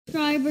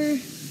subscriber.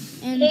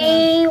 And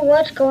Hey,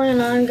 what's going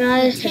on,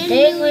 guys? 10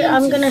 Today million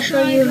I'm gonna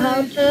show you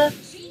how to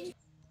subscribers.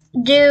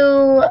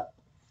 do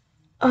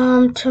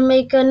to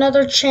make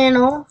another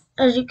channel.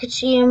 As you can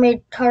see, I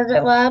made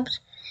Target Labs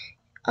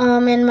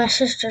and my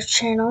sister's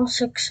channel,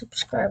 6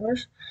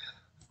 subscribers.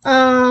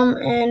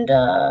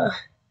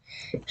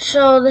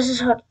 So this is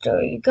how to do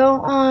it. You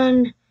go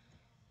on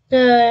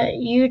the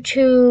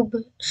YouTube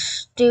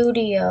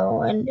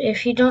Studio, and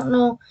if you don't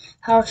know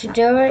how to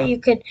do it, you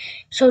could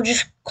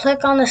just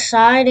click on the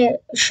side.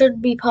 It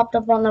should be popped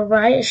up on the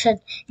right. It said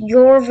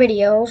your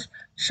videos,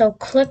 so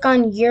click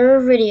on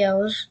your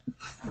videos.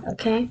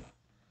 Okay,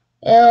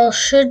 it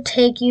should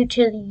take you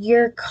to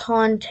your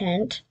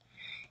content,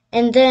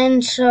 and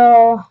then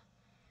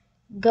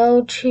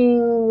go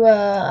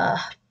to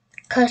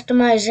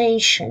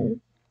customization.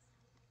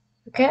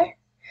 Okay,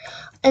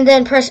 and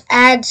then press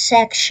add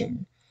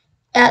section.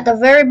 At the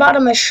very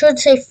bottom, it should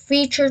say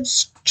featured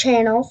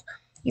channels.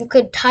 You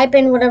could type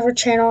in whatever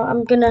channel.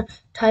 I'm gonna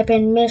type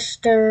in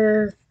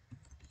Mr.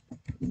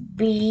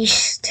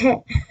 Beast.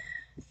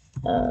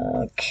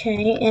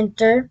 Okay,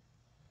 enter.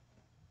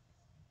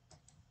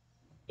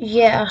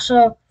 Yeah,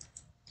 so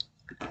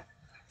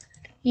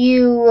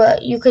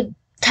you could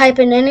type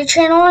in any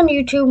channel on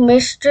YouTube,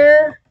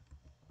 Mr.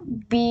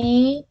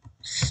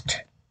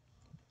 Beast,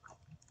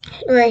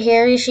 right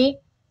here. You see,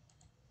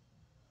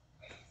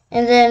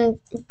 and then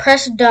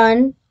press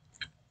done.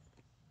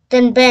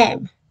 Then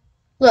bam,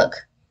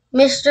 look,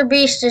 Mr.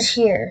 Beast is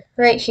here,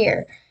 right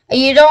here.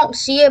 You don't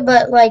see it,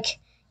 but like,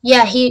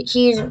 yeah,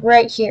 he's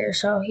right here.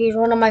 So he's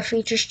one of my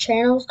features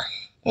channels.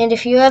 And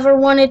if you ever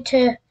wanted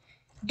to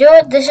do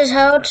it, this is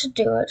how to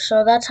do it.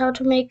 So that's how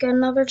to make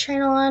another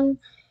channel on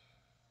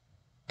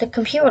the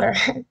computer,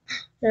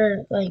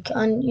 or like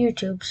on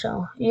YouTube.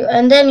 So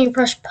and then you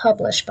press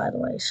publish, by the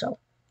way. So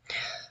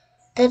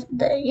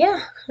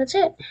yeah, that's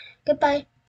it. Goodbye.